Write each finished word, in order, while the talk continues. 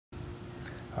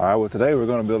All right, well today we're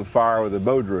going to build a fire with a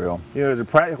bow drill. You know, there's a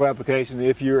practical application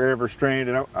if you're ever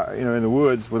stranded in the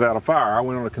woods without a fire. I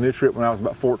went on a canoe trip when I was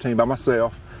about 14 by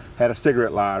myself, had a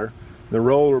cigarette lighter. The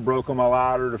roller broke on my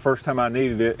lighter the first time I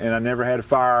needed it, and I never had a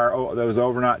fire. Oh, that was an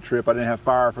overnight trip. I didn't have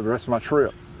fire for the rest of my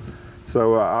trip.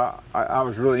 So I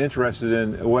was really interested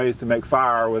in ways to make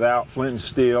fire without flint and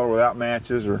steel, without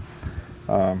matches.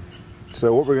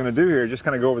 So what we're going to do here is just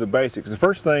kind of go over the basics. The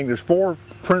first thing, there's 4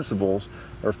 principles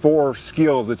or 4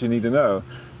 skills that you need to know.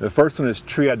 The first one is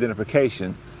tree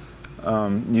identification.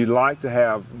 You'd like to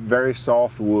have very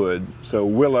soft wood. So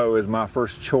willow is my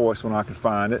first choice when I can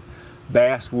find it.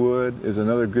 Basswood is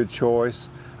another good choice.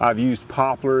 I've used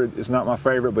poplar. It's not my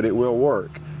favorite, but it will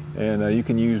work. And you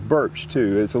can use birch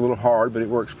too. It's a little hard, but it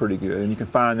works pretty good. And you can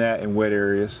find that in wet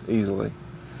areas easily.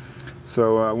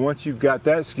 So once you've got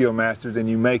that skill mastered, then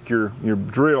you make your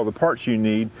drill, the parts you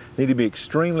need to be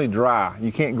extremely dry.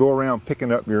 You can't go around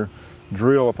picking up your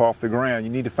drill up off the ground.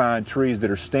 You need to find trees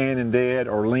that are standing dead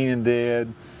or leaning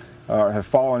dead or have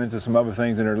fallen into some other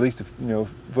things and are at least a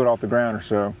foot off the ground or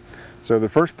so. So the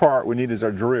first part we need is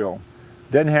our drill.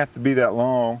 Doesn't have to be that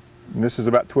long. And this is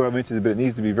about 12 inches, but it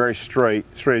needs to be very straight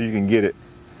as you can get it.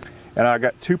 And I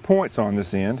got 2 points on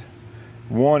this end.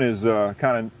 One is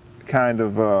kind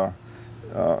of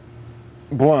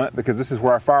blunt, because this is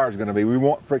where our fire is going to be. We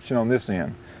want friction on this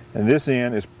end, and this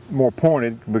end is more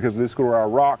pointed because this is where our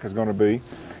rock is going to be,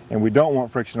 and we don't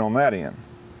want friction on that end.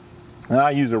 And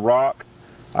I use a rock.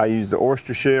 I use the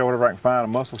oyster shell, whatever I can find, a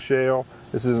mussel shell.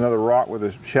 This is another rock with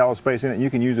a shallow space in it. You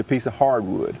can use a piece of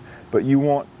hardwood, but you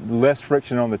want less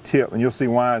friction on the tip, and you'll see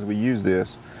why as we use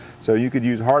this. So you could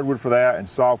use hardwood for that and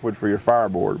softwood for your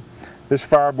fireboard. This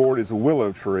fireboard is a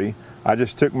willow tree. I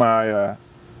just took my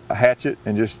a hatchet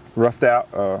and just roughed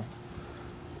out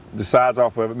the sides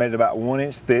off of it, made it about 1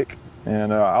 inch thick,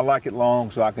 and I like it long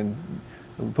so I can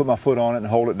put my foot on it and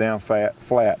hold it down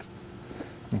flat.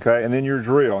 Okay, and then your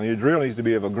drill needs to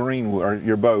be of a green wood, or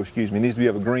your bow, excuse me, needs to be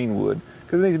of a green wood,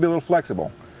 because it needs to be a little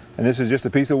flexible. And this is just a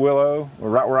piece of willow.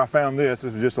 Right where I found this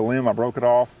was just a limb. I broke it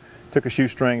off, took a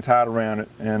shoestring, tied around it,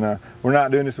 and we're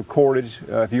not doing this with cordage.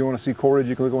 If you want to see cordage,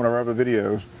 you can look at one of our other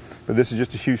videos, but this is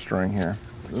just a shoestring here.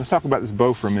 Let's talk about this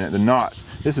bow for a minute, the knots.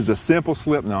 This is a simple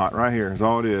slip knot right here, is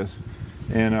all it is.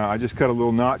 And I just cut a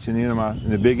little notch in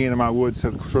the big end of my wood to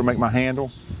sort of make my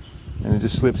handle, and it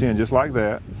just slips in just like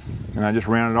that. And I just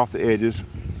round it off the edges.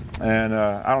 And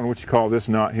I don't know what you call this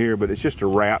knot here, but it's just a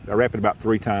wrap. I wrap it about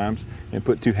 3 times and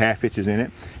put 2 half hitches in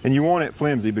it. And you want it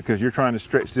flimsy because you're trying to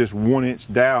stretch this 1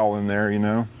 inch dowel in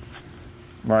there,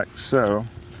 like so.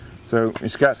 So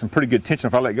it's got some pretty good tension.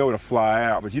 If I let go, it'll fly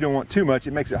out, but you don't want too much.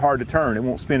 It makes it hard to turn. It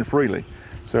won't spin freely.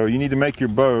 So you need to make your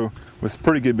bow with a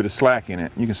pretty good bit of slack in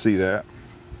it. You can see that.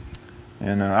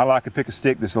 And I like to pick a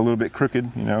stick that's a little bit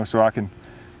crooked, so I can,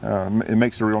 it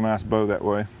makes a real nice bow that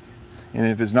way. And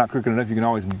if it's not crooked enough, you can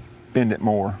always bend it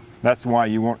more. That's why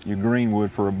you want your green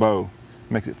wood for a bow.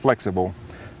 It makes it flexible.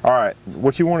 All right,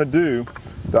 what you want to do,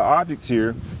 the objects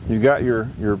here, you've got your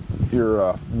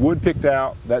wood picked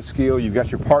out, that skill. You've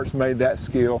got your parts made, that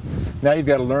skill. Now you've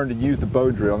got to learn to use the bow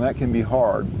drill, and that can be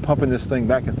hard. Pumping this thing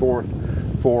back and forth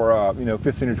for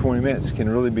 15 or 20 minutes can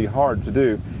really be hard to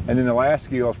do. And then the last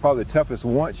skill is probably the toughest.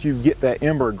 Once you get that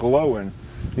ember glowing,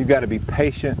 you've got to be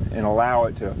patient and allow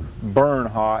it to burn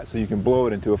hot so you can blow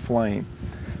it into a flame.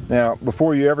 Now,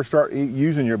 before you ever start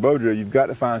using your bow drill, you've got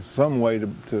to find some way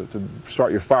to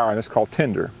start your fire, and that's called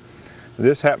tinder.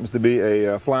 This happens to be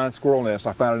a flying squirrel nest.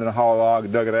 I found it in a hollow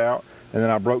log, dug it out, and then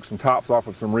I broke some tops off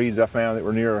of some reeds I found that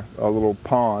were near a little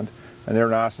pond, and they're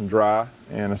nice and dry.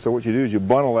 And so what you do is you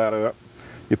bundle that up,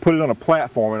 you put it on a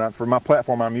platform, and for my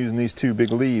platform I'm using these 2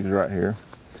 big leaves right here.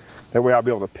 That way I'll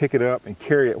be able to pick it up and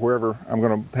carry it wherever I'm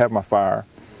going to have my fire.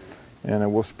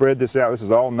 And we'll spread this out. This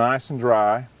is all nice and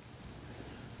dry.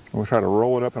 We'll try to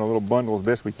roll it up in a little bundle as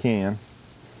best we can,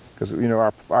 because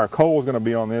our coal is going to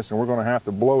be on this, and we're going to have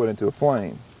to blow it into a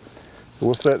flame. So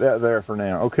we'll set that there for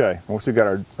now. Okay, once we've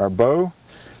got our bow,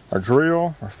 our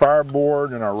drill, our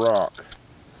fireboard, and our rock.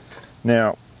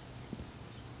 Now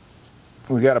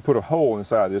we got to put a hole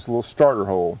inside this, a little starter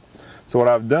hole. So what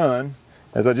I've done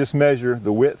is I just measure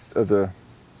the width of the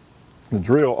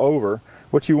drill over.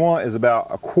 What you want is about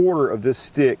 1/4 of this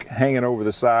stick hanging over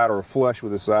the side or flush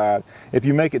with the side. If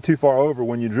you make it too far over,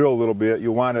 when you drill a little bit,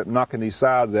 you'll wind up knocking these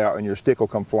sides out and your stick will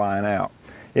come flying out.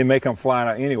 It may come flying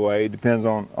out anyway. It depends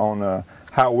on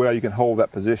how well you can hold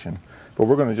that position. But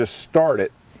we're going to just start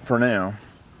it for now.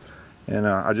 And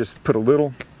I just put a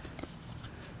little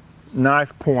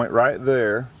knife point right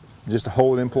there just to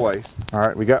hold it in place. All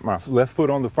right, we got my left foot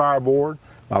on the fireboard.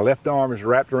 My left arm is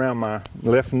wrapped around my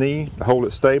left knee to hold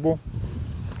it stable.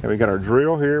 And we got our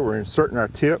drill here. We're inserting our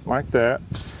tip like that.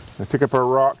 And pick up our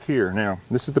rock here. Now,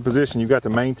 this is the position you've got to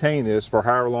maintain this for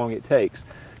however long it takes.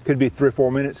 Could be 3 or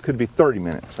 4 minutes, could be 30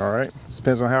 minutes, all right? It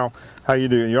depends on how you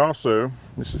do it. You also,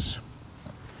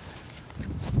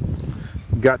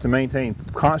 got to maintain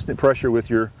constant pressure with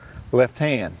your left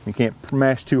hand. You can't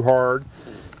mash too hard,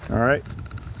 all right?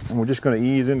 And we're just going to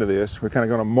ease into this. We're kind of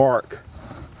going to mark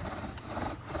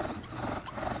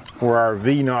where our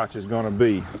V notch is going to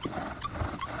be.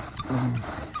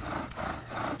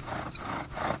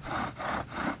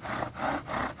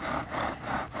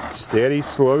 Steady,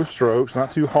 slow strokes,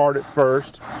 not too hard at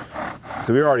first.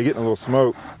 So we're already getting a little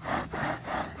smoke.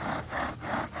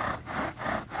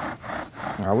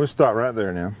 All right, we'll stop right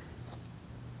there now.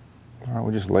 All right,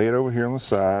 we'll just lay it over here on the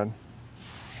side.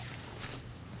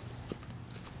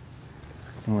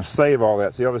 I'm going to save all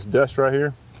that. See all this dust right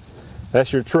here?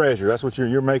 That's your treasure. That's what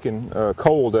you're making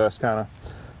coal dust kind of.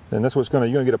 And that's what's you're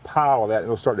going to get a pile of that and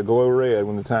it'll start to glow red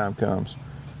when the time comes.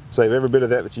 Save every bit of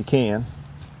that you can.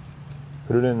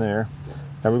 Put it in there.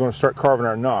 Now we're going to start carving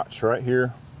our notch right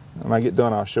here. When I get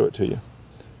done, I'll show it to you.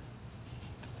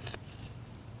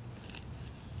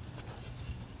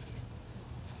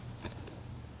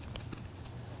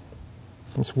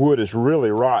 This wood is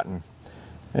really rotten.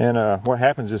 And what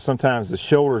happens is sometimes the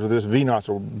shoulders of this V-notch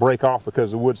will break off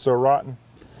because the wood's so rotten.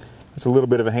 It's a little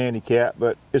bit of a handicap,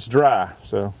 but it's dry,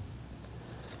 so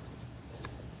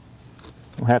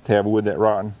you don't have to have wood that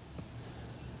rotten.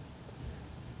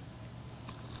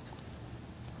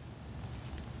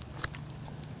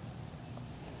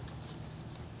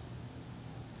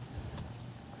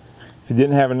 If you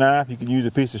didn't have a knife, you could use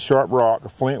a piece of sharp rock. A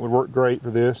flint would work great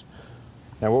for this.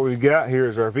 Now what we've got here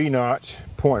is our V-notch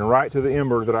pointing right to the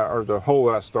ember or the hole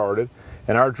that I started.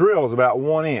 And our drill is about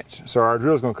 1 inch. So our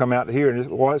drill is going to come out to here, and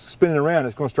while it's spinning around,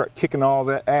 it's going to start kicking all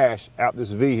that ash out this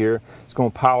V here. It's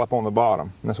going to pile up on the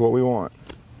bottom. And that's what we want.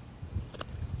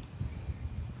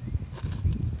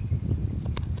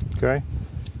 Okay.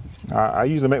 I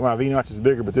usually make my V-notches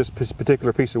bigger, but this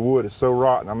particular piece of wood is so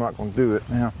rotten, I'm not going to do it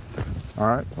now. All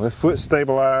right, left foot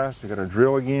stabilized. We got our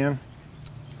drill again.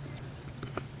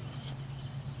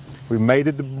 We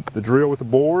mated the drill with the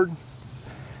board.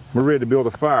 We're ready to build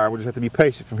a fire. We just have to be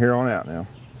patient from here on out now.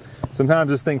 Sometimes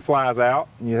this thing flies out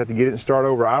and you have to get it and start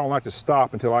over. I don't like to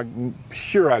stop until I'm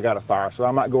sure I got a fire, so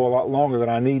I might go a lot longer than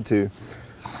I need to,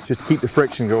 just to keep the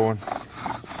friction going.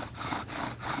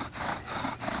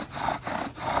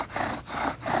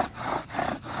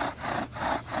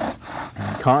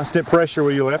 Constant pressure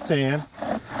with your left hand,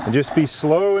 and just be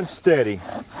slow and steady.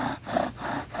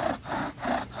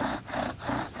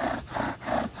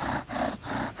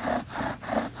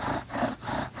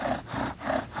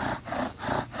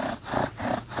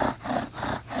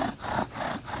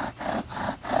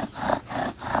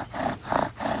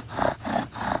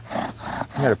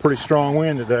 We had a pretty strong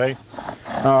wind today.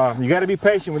 You got to be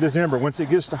patient with this ember. Once it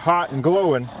gets hot and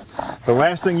glowing, the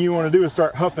last thing you want to do is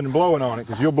start huffing and blowing on it,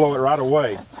 because you'll blow it right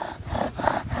away.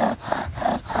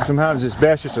 Sometimes it's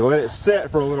best just to let it set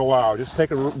for a little while. Just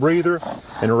take a breather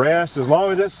and rest. As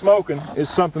long as it's smoking, it's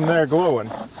something there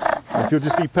glowing. And if you'll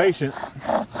just be patient,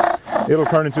 it'll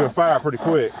turn into a fire pretty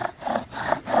quick.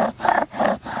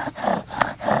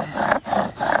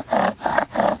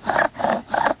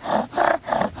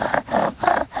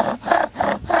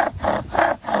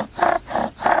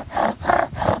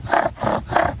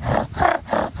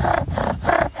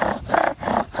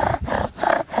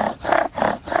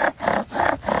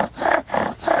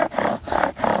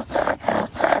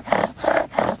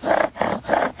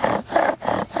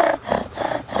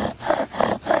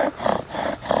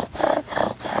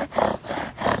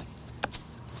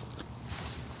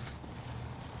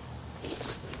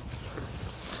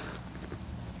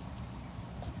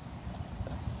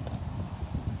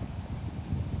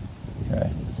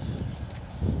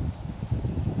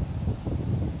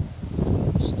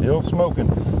 Still smoking.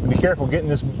 Be careful getting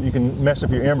this, you can mess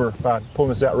up your ember by pulling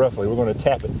this out roughly. We're going to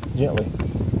tap it gently.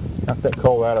 Knock that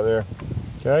coal out of there.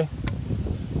 Okay?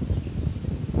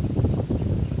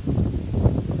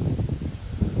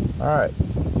 Alright,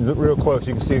 look real close.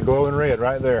 You can see it glowing red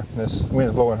right there. This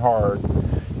wind's blowing hard.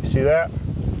 You see that?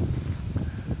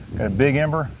 Got a big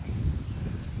ember.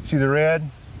 See the red?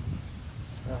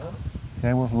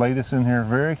 Okay, we'll lay this in here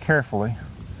very carefully.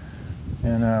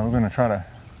 And we're going to try to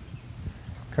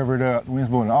cover it up. The wind's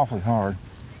blowing awfully hard.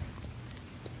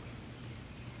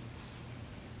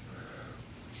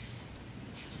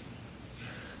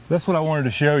 That's what I wanted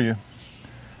to show you.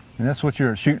 And that's what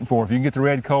you're shooting for. If you can get the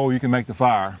red coal, you can make the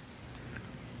fire.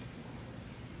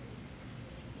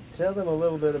 Tell them a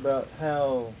little bit about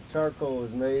how charcoal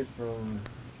is made from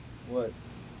what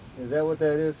Is that what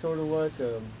that is, sort of like?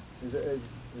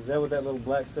 Is that what that little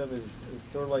black stuff is?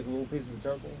 It's sort of like little pieces of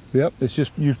charcoal? Yep, it's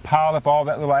just you've piled up all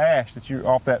that little ash that you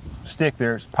off that stick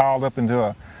there. It's piled up into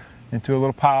a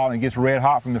little pile, and it gets red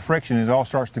hot from the friction, and it all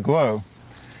starts to glow.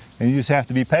 And you just have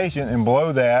to be patient and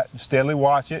blow that, steadily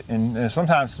watch it, and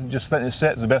sometimes just letting it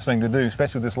set is the best thing to do,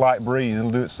 especially with this light breeze. It'll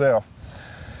do itself.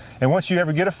 And once you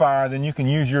ever get a fire, then you can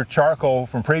use your charcoal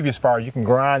from previous fires. You can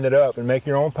grind it up and make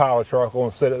your own pile of charcoal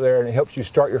and set it there, and it helps you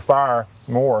start your fire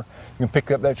more. You can pick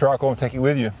up that charcoal and take it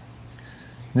with you.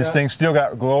 This thing's still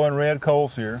got glowing red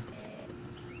coals here.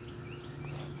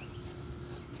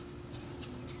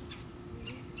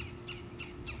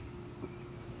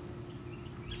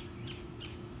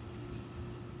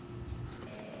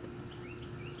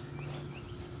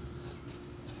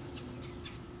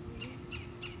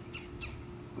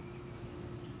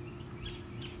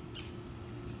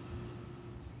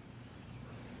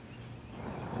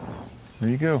 There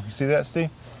you go. You see that,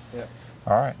 Steve? Yeah.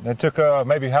 All right. That took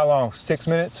maybe how long? 6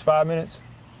 minutes? 5 minutes?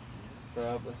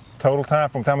 Probably. Total time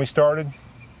from the time we started.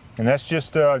 And that's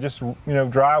just you know,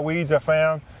 dry weeds I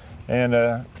found, and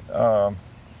it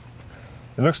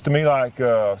looks to me like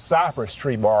cypress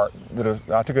tree bark.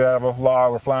 I took it out of a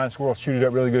log, or flying squirrels shoot it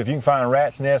up really good. If you can find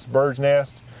rat's nest, bird's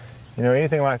nest, you know,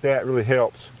 anything like that really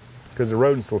helps, because the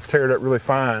rodents will tear it up really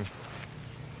fine.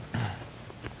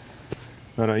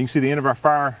 But you can see the end of our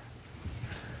fire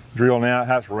drill now,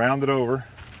 how it's rounded over.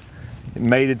 It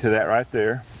mated to that right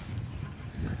there.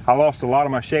 I lost a lot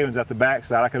of my shavings at the back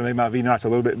side. I could have made my V-notch a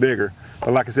little bit bigger.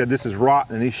 But like I said, this is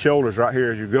rotten, and these shoulders right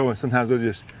here as you go, and sometimes they'll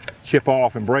just chip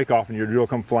off and break off and your drill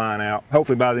come flying out.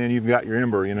 Hopefully by then you've got your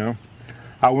ember, you know.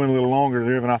 I went a little longer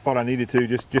there than I thought I needed to,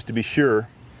 just to be sure.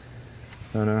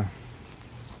 But,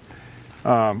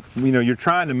 you know, you're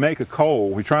trying to make a coal.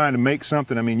 We're trying to make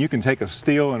something. I mean, you can take a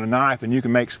steel and a knife and you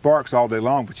can make sparks all day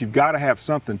long, but you've got to have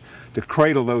something to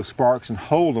cradle those sparks and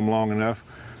hold them long enough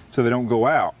so they don't go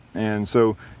out. And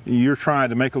so you're trying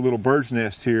to make a little bird's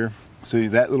nest here, so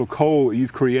that little coal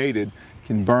you've created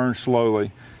can burn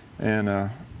slowly.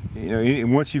 And you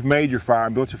know, once you've made your fire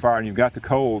and built your fire and you've got the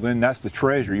coal, then that's the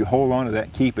treasure. You hold on to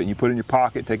that, keep it, and you put it in your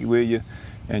pocket, take it with you,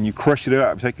 and you crush it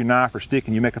up. Take your knife or stick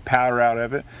and you make a powder out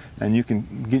of it, and you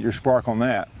can get your spark on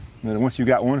that. And once you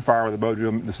got one fire with a bow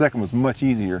drill, the second was much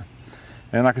easier.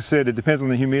 And like I said, it depends on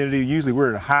the humidity. Usually we're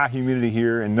at a high humidity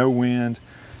here and no wind,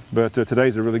 but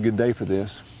today's a really good day for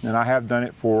this. And I have done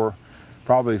it for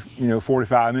probably, you know,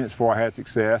 45 minutes before I had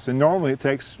success. And normally it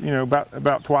takes, you know,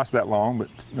 about twice that long, but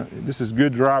this is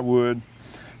good dry wood,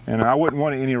 and I wouldn't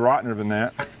want it any rottener than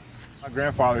that. My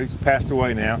grandfather, he's passed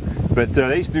away now, but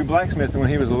they used to do blacksmithing when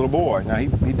he was a little boy. Now,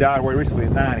 he died away recently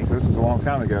at 90, so this was a long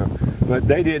time ago. But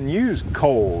they didn't use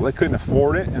coal. They couldn't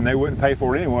afford it, and they wouldn't pay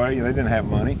for it anyway. You know, they didn't have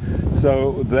money.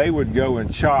 So they would go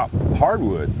and chop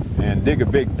hardwood and dig a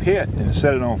big pit and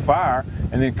set it on fire,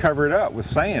 and then cover it up with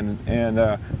sand, and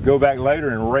go back later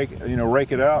and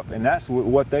rake it up. And that's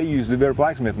what they used to do their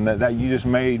blacksmithing. That you just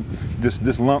made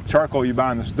this lump charcoal you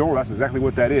buy in the store. That's exactly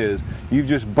what that is. You've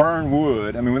just burned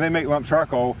wood. I mean, when they make lump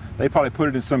charcoal, they probably put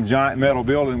it in some giant metal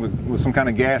building with some kind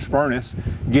of gas furnace,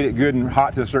 get it good and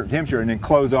hot to a certain temperature, and then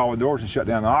close all the doors and shut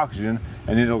down the oxygen,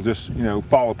 and then it'll just, you know,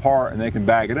 fall apart, and they can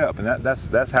bag it up. And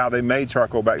that's how they made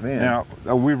charcoal back then. Now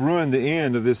we've ruined the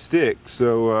end of this stick,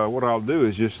 so what I'll do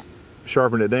is just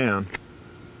sharpen it down.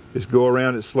 Just go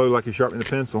around it slow like you're sharpening a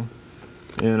pencil,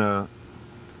 and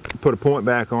put a point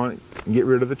back on it and get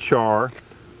rid of the char.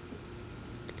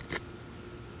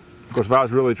 Of course, if I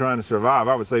was really trying to survive,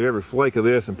 I would save every flake of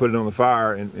this and put it on the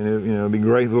fire, and it, you know, it'd be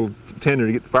great, a little tender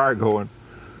to get the fire going.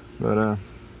 But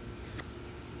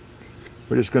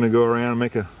we're just going to go around and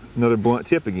make another blunt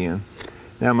tip again.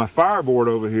 Now my fireboard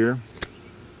over here,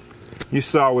 you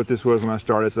saw what this was when I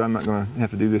started, so I'm not going to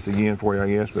have to do this again for you, I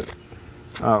guess. But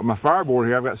my fireboard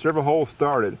here, I've got several holes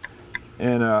started,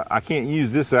 and I can't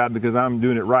use this side because I'm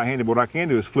doing it right-handed. What I can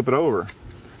do is flip it over,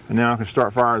 and now I can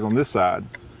start fires on this side.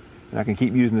 And I can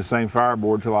keep using the same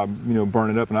fireboard till I, you know, burn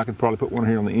it up, and I could probably put one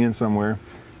here on the end somewhere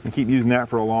and keep using that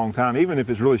for a long time. Even if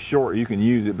it's really short, you can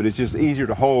use it, but it's just easier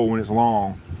to hold when it's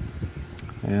long.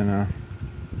 And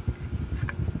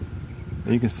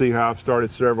you can see how I've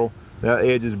started several. That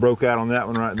edge is broke out on that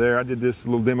one right there. I did this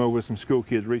little demo with some school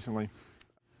kids recently.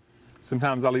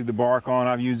 Sometimes I leave the bark on.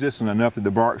 I've used this one enough that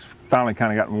the bark's finally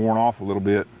kind of gotten worn off a little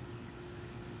bit.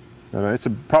 But it's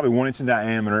probably 1 inch in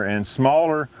diameter, and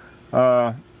smaller.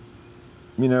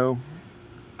 You know,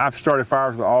 I've started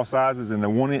fires with all sizes, and the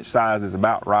 1 inch size is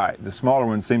about right. The smaller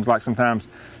ones seems like sometimes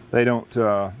they don't,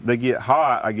 they get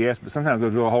hot, I guess, but sometimes they'll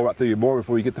drill a hole right through your board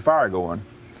before you get the fire going.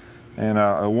 And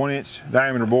a 1 inch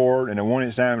diameter board and a 1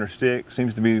 inch diameter stick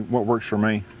seems to be what works for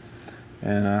me.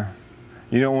 And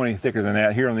you don't want any thicker than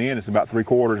that. Here on the end, it's about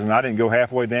 3/4, and I didn't go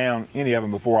halfway down any of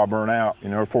them before I burn out, you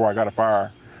know, before I got a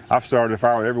fire. I've started a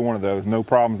fire with every one of those, no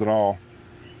problems at all.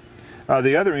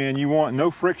 The other end, you want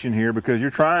no friction here because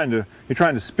you're trying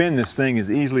to spin this thing as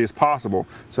easily as possible.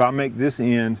 So I make this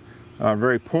end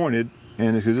very pointed,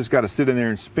 and it's just got to sit in there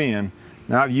and spin.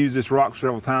 Now I've used this rock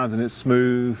several times and it's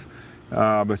smooth,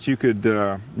 but you could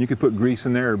put grease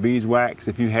in there or beeswax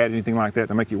if you had anything like that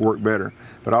to make it work better.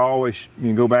 But I always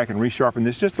go back and resharpen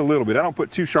this just a little bit. I don't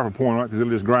put too sharp a point on it because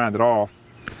it'll just grind it off.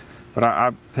 But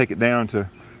I take it down to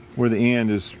where the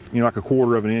end is, like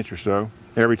 1/4 of an inch or so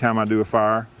every time I do a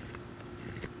fire.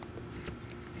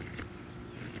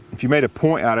 If you made a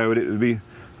point out of it, it would be,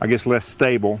 I guess, less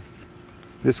stable.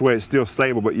 This way it's still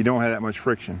stable, but you don't have that much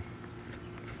friction.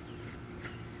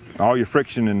 All your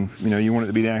friction, and you want it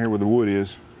to be down here where the wood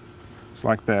is. It's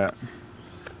like that.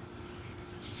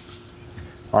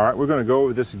 All right, we're going to go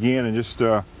over this again and just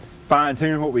fine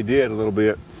tune what we did a little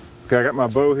bit. Okay, I got my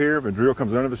bow here. The drill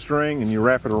comes under the string and you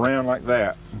wrap it around like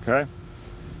that, okay?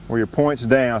 Where your point's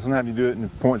down. Sometimes you do it and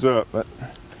it points up, but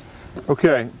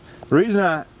okay. The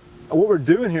reason what we're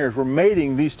doing here is we're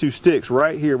mating these two sticks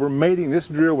right here. We're mating this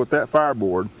drill with that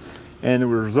fireboard, and the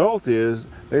result is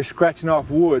they're scratching off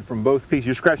wood from both pieces.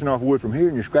 You're scratching off wood from here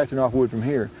and you're scratching off wood from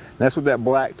here. And that's what that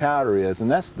black powder is,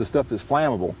 and that's the stuff that's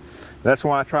flammable. That's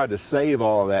why I tried to save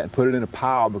all of that and put it in a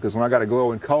pile, because when I got a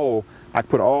glowing coal, I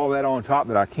put all that on top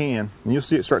that I can, and you'll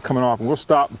see it start coming off. And we'll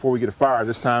stop before we get a fire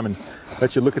this time and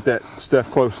let you look at that stuff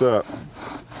close up.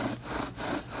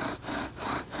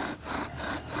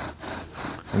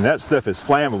 And that stuff is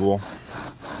flammable.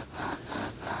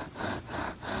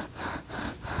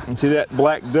 And see that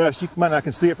black dust? You might not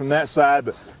can see it from that side,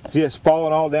 but see it's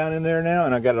falling all down in there now,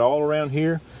 and I got it all around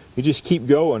here. You just keep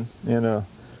going and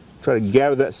try to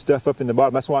gather that stuff up in the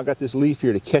bottom. That's why I got this leaf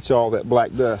here, to catch all that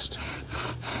black dust.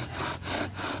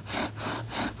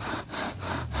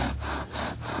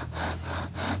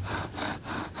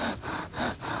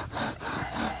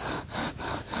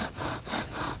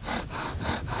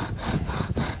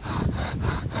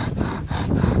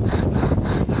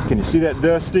 Can you see that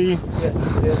dust, Steve?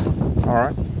 Yes. All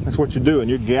right, that's what you're doing.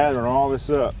 You're gathering all this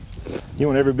up. You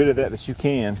want every bit of that you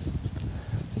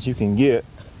can get.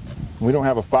 We don't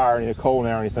have a fire, any coal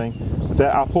now or anything. But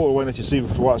that, I'll pull it away and let you see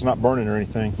while it's not burning or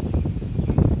anything.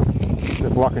 They're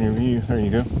blocking your view. There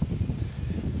you go.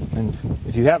 And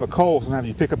if you have a coal, sometimes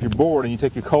you pick up your board and you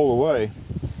take your coal away.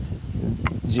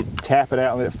 You tap it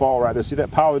out and let it fall right there. See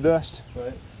that pile of dust?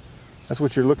 Right. That's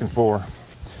what you're looking for.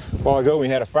 A while ago, we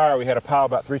had a fire. We had a pile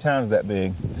about 3 times that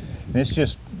big, and it's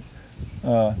just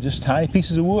tiny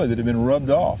pieces of wood that have been rubbed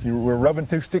off. We're rubbing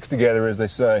 2 sticks together, as they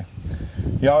say.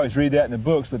 You always read that in the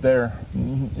books, but they're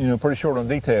pretty short on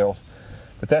details.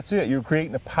 But that's it. You're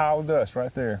creating a pile of dust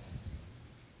right there.